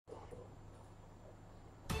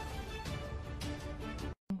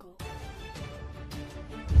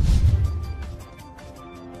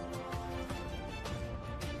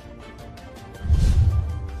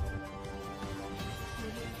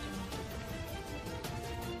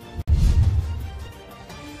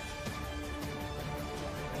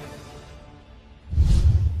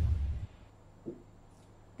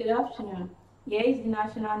Good afternoon. Here is the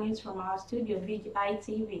national news from our studio, VGI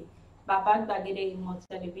TV, Babak Bagede Remote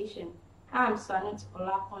Television. I'm Sanut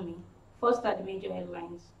Olakomi. First are the major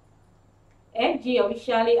headlines. FG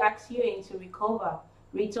officially asks UN to recover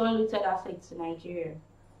return looted assets to Nigeria.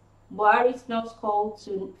 Buhari Snubs called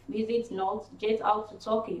to visit North, jet out to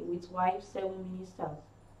Turkey with wife, 7 ministers.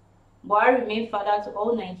 Buhari remained father to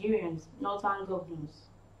all Nigerians, northern governors.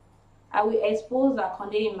 I will expose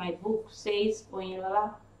Akonde in my book, says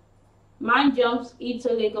Oyinlola. Man jumps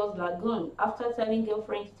into Lagos Lagoon after telling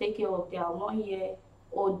girlfriend to take care of their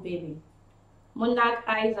 1-year-old baby. Monarch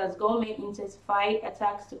eyes as government intensify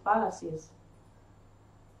attacks to palaces.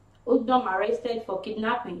 Udom arrested for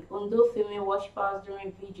kidnapping, Ondo filming worshippers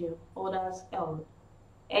during vigil, orders held.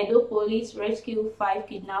 Edo police rescue 5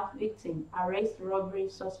 kidnapped victims, arrest robbery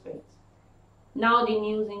suspects. Now the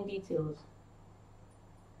news in details.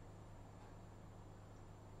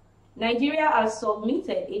 Nigeria has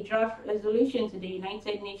submitted a draft resolution to the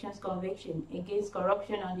United Nations Convention against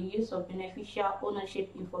corruption on the use of beneficial ownership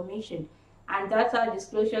information and data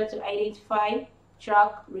disclosure to identify,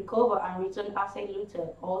 track, recover, and return assets looted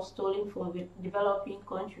or stolen from developing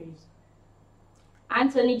countries.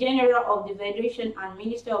 Attorney General of the Federation and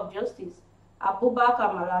Minister of Justice,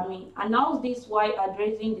 Abubakar Malami, announced this while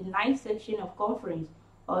addressing the 9th section of Conference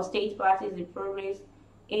of State Parties in Progress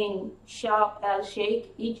in Sharm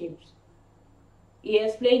el-Sheikh, Egypt. He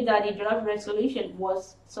explained that the draft resolution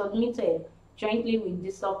was submitted jointly with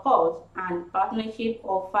the support and partnership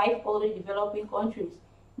of 5 other developing countries,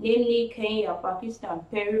 namely Kenya, Pakistan,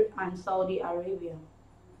 Peru, and Saudi Arabia.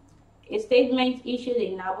 A statement issued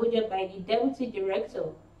in Abuja by the Deputy Director,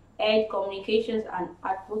 Head Communications and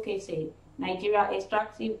Advocacy, Nigeria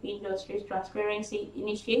Extractive Industries Transparency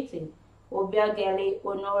Initiative, Obiagele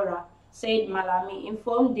Onora, said Malami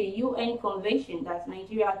informed the UN Convention that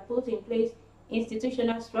Nigeria had put in place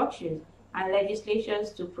institutional structures and legislations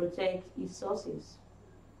to protect its sources.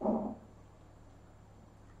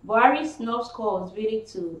 Buhari Snubs calls visit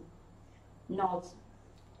to North.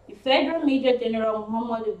 The Federal Major General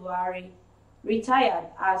Muhammadu Buhari, retired,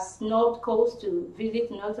 has snubbed calls to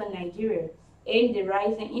visit northern Nigeria aimed at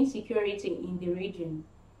rising insecurity in the region.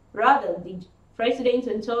 Rather, the President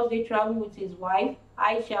on Thursday traveled with his wife,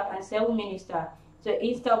 Aisha, and 7 ministers to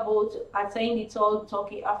Istanbul to attend the 3rd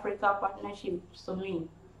Turkey-Africa Partnership Summit.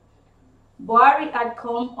 Buhari had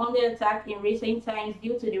come under attack in recent times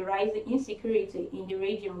due to the rising insecurity in the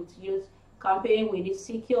region, with youth campaigning with the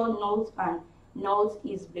Secure North and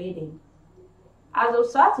North-East bleeding. As of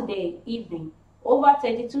Saturday evening, over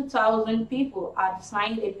 32,000 people had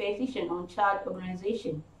signed a petition on Chad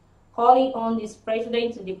Organization, calling on this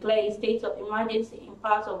president to declare a state of emergency in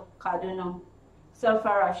parts of Kaduna,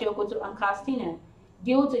 Zamfara, Sokoto, and Katsina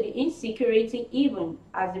due to the insecurity, even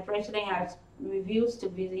as the president has refused to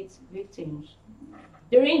visit victims.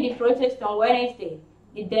 During the protest on Wednesday,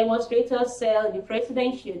 the demonstrators said the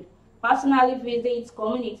president should personally visit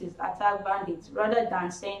communities attacked bandits rather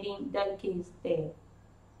than sending delegates there.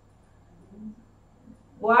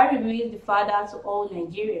 Buhari remains the father to all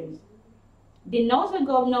Nigerians. The Northern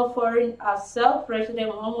Governor Foreign herself,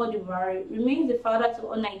 President Muhammadu Buhari, remains the father to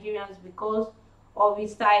all Nigerians because of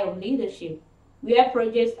his style of leadership, where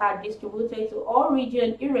projects are distributed to all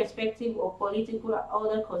regions irrespective of political and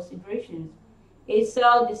other considerations. He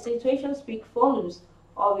said the situation speaks volumes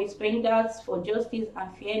of his standards for justice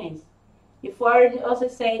and fairness. The foreign also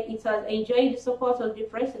said it has enjoyed the support of the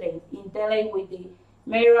president in dealing with the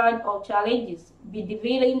myriad of challenges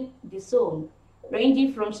bedeviling the zone,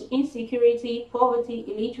 ranging from insecurity, poverty,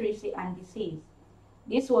 illiteracy, and disease.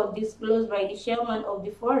 This was disclosed by the chairman of the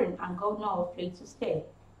Foreign and Governor of Plateau State,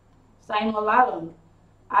 Simon Lalong,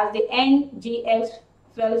 as the NGF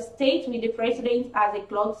felicitates with the president as he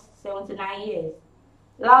clocks 79 years.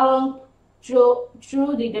 Lalong,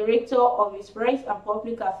 through the director of his press and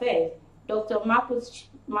public affairs, Dr. Marcus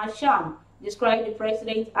Masham, described the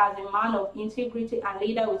president as a man of integrity and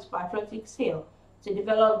leader with patriotic zeal to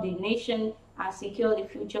develop the nation and secure the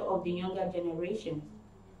future of the younger generations.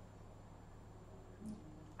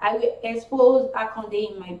 I will expose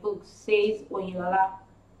Akonde in my book, says Oyinlola.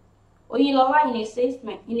 Oyinlola,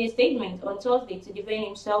 in a statement on Thursday to defend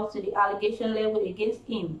himself to the allegation leveled against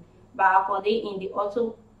him by Akonde in the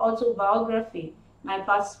autobiography, My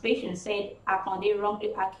Participation, said Akonde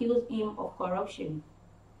wrongly accused him of corruption.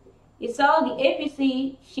 He saw the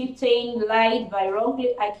APC chieftain lied by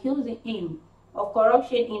wrongly accusing him of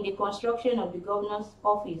corruption in the construction of the governor's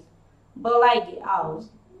office, Bolaige House.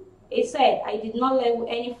 He said, I did not level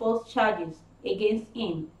any false charges against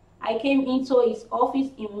him. I came into his office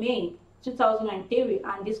in May 2003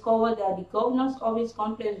 and discovered that the governor's office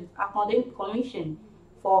complex with Academic Commission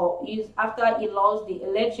for use after he lost the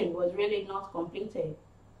election was really not completed.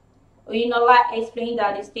 Oyinola explained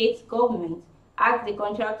that the state government asked the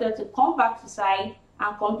contractor to come back to site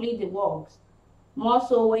and complete the works, more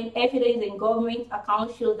so when evidence in government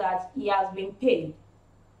accounts show that he has been paid.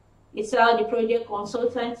 He said the project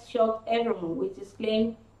consultant shocked everyone with his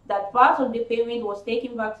claim that part of the payment was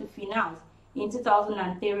taken back to finance in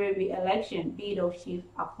 2003 re-election bid of Chief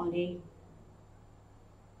Akonde.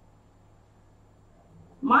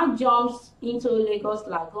 Man jumps into Lagos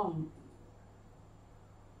Lagoon.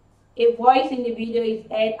 A voice in the video is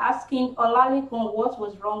heard asking Olalekan what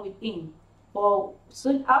was wrong with him, but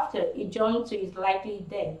soon after he jumped to his likely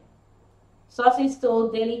death. Sources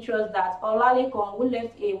told Daily Trust that Olalekan, who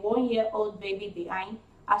left a 1-year-old baby behind,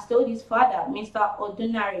 has told his father, Mr.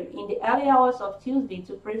 Odunari, in the early hours of Tuesday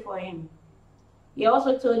to pray for him. He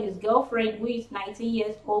also told his girlfriend, who is 19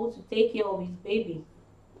 years old, to take care of his baby.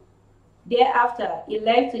 Thereafter, he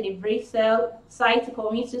left to the Bristol site to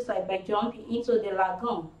commit suicide by jumping into the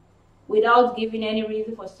lagoon without giving any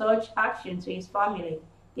reason for such action to his family.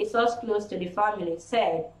 A source close to the family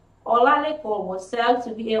said Olalekan was said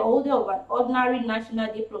to be a holder of an ordinary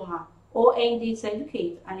national diploma OND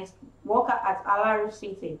certificate and is worker at Alaru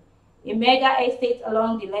City, a mega estate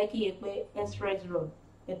along the Lekki-Epe Express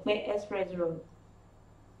Road.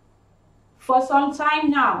 For some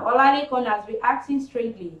time now, Olalekan has been acting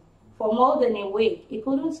strangely. For more than a week, he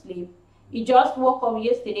couldn't sleep. He just woke up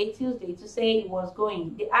yesterday, Tuesday, to say he was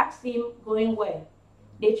going. They asked him going where.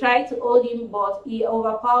 They tried to hold him, but he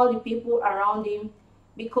overpowered the people around him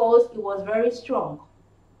because he was very strong.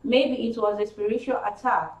 Maybe it was a spiritual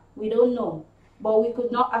attack, we don't know, but we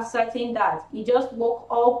could not ascertain that. He just woke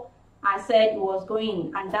up and said he was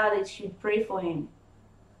going and that they should pray for him.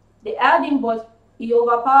 They held him, but he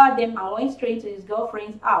overpowered them and went straight to his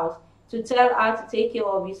girlfriend's house to tell her to take care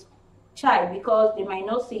of his child because they might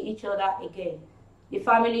not see each other again, the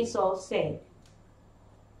family source said.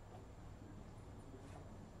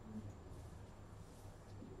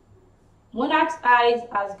 Monarch's eyes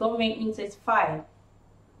as government intensified.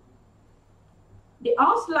 The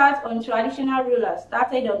onslaught on traditional rulers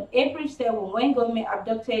started on April 7 when government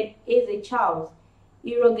abducted Eze Charles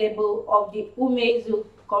Irogebo of the Umezu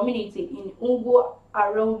community in Ungu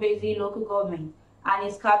Arombezi local government and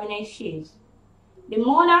his cabinet chiefs. The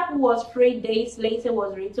monarch, who was freed days later,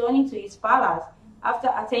 was returning to his palace after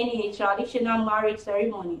attending a traditional marriage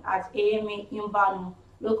ceremony at AMA Imbanu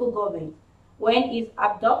local government when his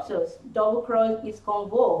abductors double-crossed his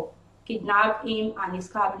convoy, kidnapped him and his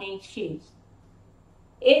cabinet chiefs.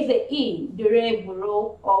 Eze E. Dure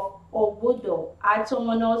Bureau of Obudo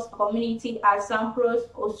Autonomous Community at Sampros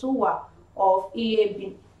Osuwa of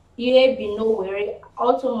Iebinowere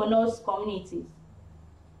Autonomous Communities,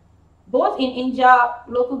 both in Inja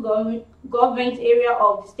local government area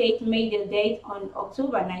of the state, made their date on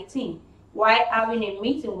October 19 while having a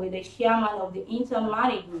meeting with the chairman of the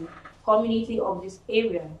inter-management community of this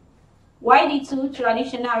area. While the two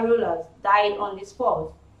traditional rulers died on the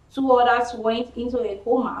spot, two others went into a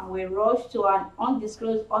coma and were rushed to an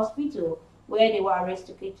undisclosed hospital where they were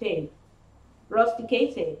rusticated.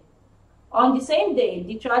 On the same day,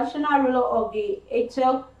 the traditional ruler of the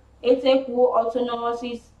Eteku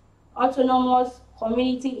Autonomous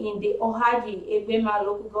Community in the Ohaji Ebema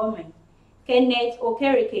local government, Kenneth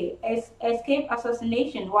Okereke, escaped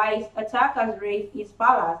assassination while his attackers raided his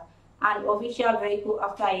palace and official vehicle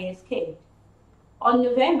after he escaped. On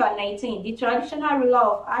November 19, the traditional ruler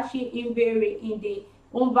of Ashi Imberi in the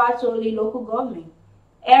Umbatoli local government,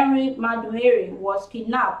 Henry Madumere, was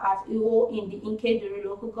kidnapped at Iwo in the Inkeduri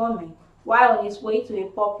local government while on his way to a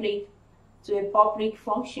public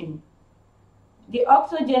function. The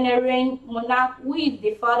octogenarian monarch, who is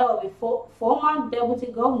the father of a former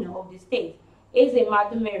deputy governor of the state, Eze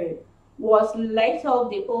Madumere, was let off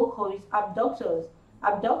the hook of his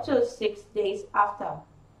abductors 6 days after.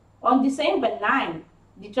 On December 9,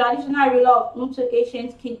 the traditional ruler of Unto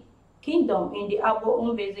Ancient Kingdom in the Abo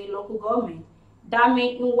Umbeze local government,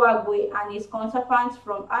 Dame Nwagwe, and his counterparts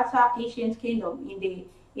from Ata Ancient Kingdom in the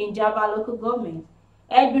Injaba local government,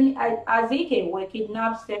 Edwin Azike, were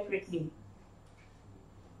kidnapped separately.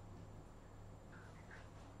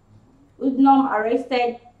 Udnom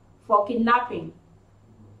arrested for kidnapping.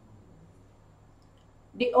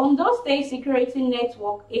 The Ondo State Security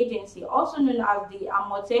Network Agency, also known as the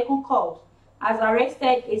Amotekun Corps, has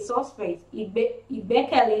arrested a suspect,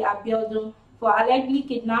 Ibekele Abiodun, for allegedly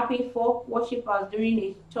kidnapping 4 worshippers during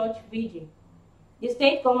a church vigil. The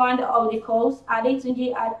state commander of the Corps,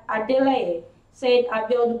 Adetunji Adeleye, said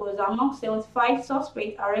Abiodun was among 75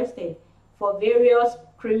 suspects arrested for various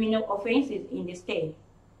criminal offenses in the state.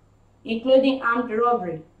 including armed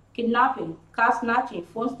robbery, kidnapping, car snatching,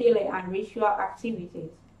 phone stealing, and ritual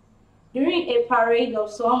activities. During a parade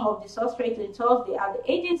of some of the suspects on Thursday at the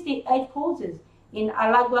agency headquarters in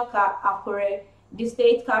Alagbaka, Akure, the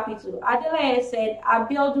state capital, Adeleye said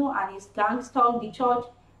Abiodun and his gang stormed the church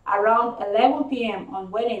around 11 p.m.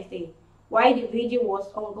 on Wednesday, while the vigil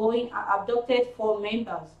was ongoing and abducted 4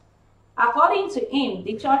 members. According to him,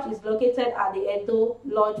 the church is located at the Edo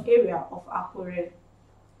Lodge area of Akure.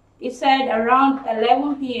 He said around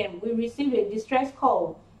 11 p.m. we received a distress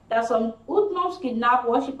call that some hoodlums kidnapped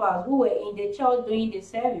worshippers who were in the church during the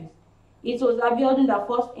service. It was Abiodun that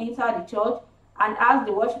first entered the church and asked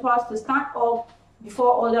the worshippers to stand up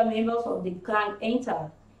before other members of the gang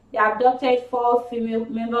entered. They abducted 4 female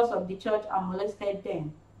members of the church and molested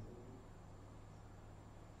them.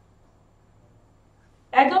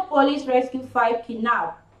 Edo police rescue 5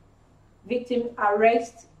 kidnapped victims,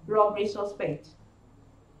 arrest robbery suspect.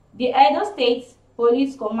 The Edo State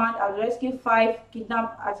Police Command has rescued 5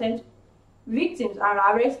 kidnapped attempt victims and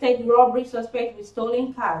arrested robbery suspects with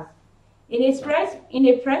stolen cars. In a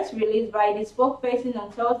press release by the spokesperson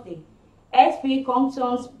on Thursday, SP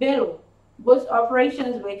Compton's Bello, both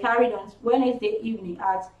operations were carried on Wednesday evening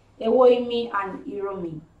at Ewoimi and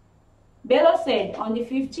Iromi. Bello said on the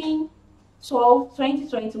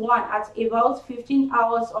 15/12/2021 at about 15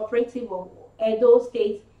 hours operative of Edo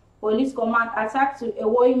State Police Command attacked to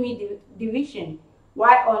Ewoimi Division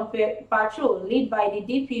while on patrol led by the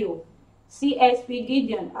DPO, CSP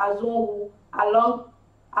Gideon Azonwu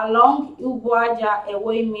along Ubuaja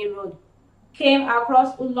Ewoimi Road, came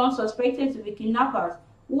across hoodlums suspected to be kidnappers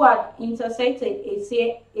who had intercepted a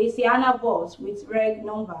Sienna bus with reg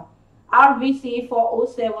number RVC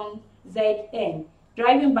 407ZN,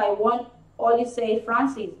 driving by one Olisei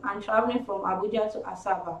Francis and traveling from Abuja to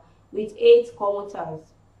Asaba with 8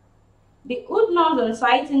 commuters. The hoodlums, on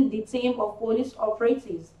citing the team of police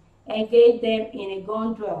operatives, engaged them in a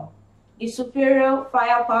gun duel. The superior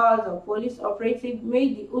firepowers of police operatives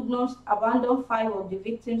made the hoodlums abandon 5 of the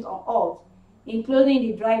victims on halt, including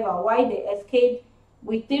the driver, while they escaped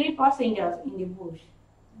with 3 passengers in the bush.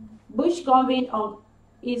 Bush convene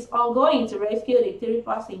is ongoing to rescue the 3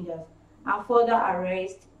 passengers and further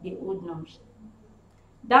arrest the hoodlums.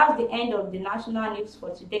 That's the end of the national news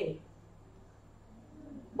for today.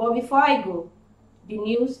 But before I go, the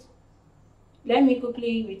news, let me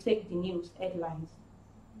quickly retake the news headlines.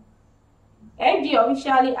 FG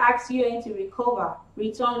officially asks UN to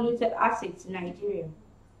return looted assets to Nigeria.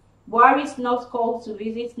 Buhari Snubs calls to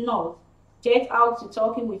visit North, jet out to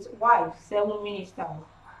Turkey with wife, 7 ministers.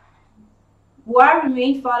 Buhari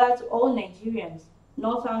remained father to all Nigerians,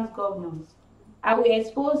 Northern governors. I will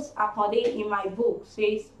expose Akonde in my book,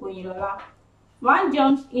 says Oyinlola. Man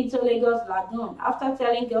jumps into Lagos lagoon after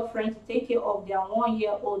telling girlfriend to take care of their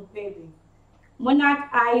 1-year-old baby. Monarch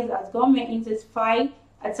eyes as government intensifies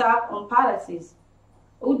attack on palaces.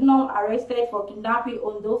 Hoodlum arrested for kidnapping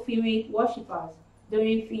Ondo female worshippers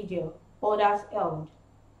during vigil. Orders held.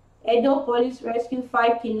 Edo police rescue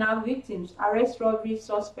 5 kidnapped victims, arrest robbery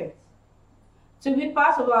suspects. To be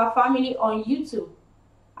part of our family on YouTube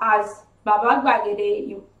as Baba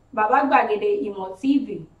Gbagede Imo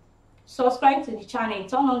TV. Subscribe to the channel,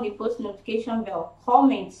 turn on the post notification bell,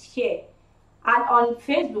 comment, share, and on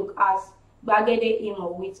Facebook as Gbagede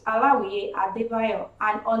Imo with Alawiye Adebayo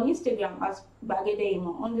and on Instagram as Gbagede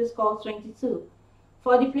Imo_22.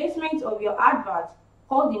 For the placement of your advert,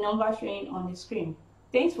 call the number showing on the screen.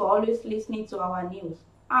 Thanks for always listening to our news.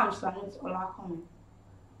 I'm Sanut Olakome.